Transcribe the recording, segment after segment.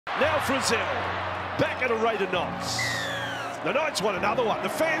Now Frizzell, back at a rate of knots. The Knights want another one. The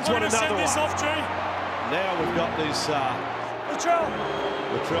fans want another one. Off, now we've got this Latrell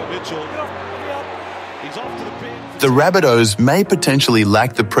Mitchell. He's off to the bench. The Rabbitohs may potentially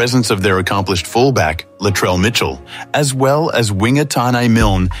lack the presence of their accomplished fullback, Latrell Mitchell, as well as winger Tane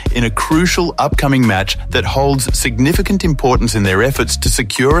Milne in a crucial upcoming match that holds significant importance in their efforts to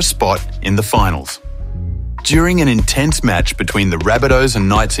secure a spot in the finals. During an intense match between the Rabbitohs and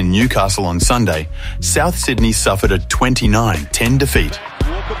Knights in Newcastle on Sunday, South Sydney suffered a 29-10 defeat.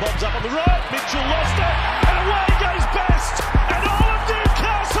 Walker bobs up on the right, Mitchell lost it, and away goes Best, and all of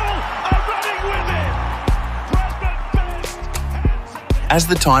Newcastle are running with it. Bradman Best. As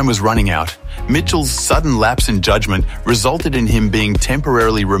the time was running out, Mitchell's sudden lapse in judgment resulted in him being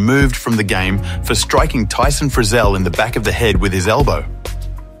temporarily removed from the game for striking Tyson Frizzell in the back of the head with his elbow.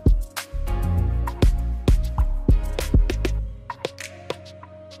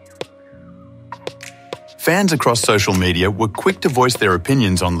 Fans across social media were quick to voice their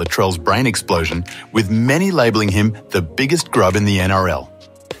opinions on Latrell's brain explosion, with many labelling him the biggest grub in the NRL.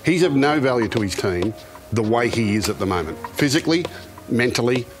 He's of no value to his team the way he is at the moment, physically,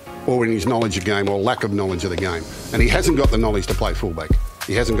 mentally, or in his knowledge of game or lack of knowledge of the game. And he hasn't got the knowledge to play fullback.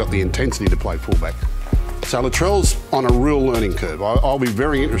 He hasn't got the intensity to play fullback. So Latrell's on a real learning curve. I'll be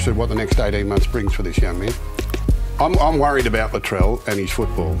very interested what the next 18 months brings for this young man. I'm worried about Latrell and his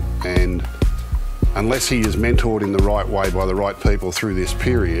football, and unless he is mentored in the right way by the right people through this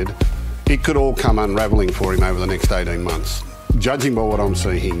period, it could all come unravelling for him over the next 18 months. Judging by what I'm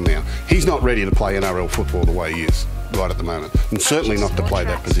seeing now, he's not ready to play NRL football the way he is right at the moment, and certainly not to play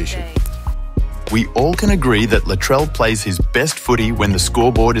that position. We all can agree that Latrell plays his best footy when the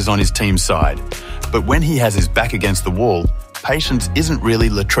scoreboard is on his team's side. But when he has his back against the wall, patience isn't really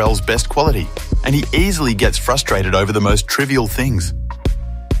Latrell's best quality, and he easily gets frustrated over the most trivial things.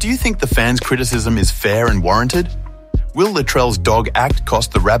 Do you think the fans' criticism is fair and warranted? Will Latrell's dog act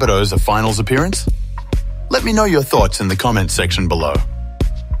cost the Rabbitohs a finals appearance? Let me know your thoughts in the comments section below.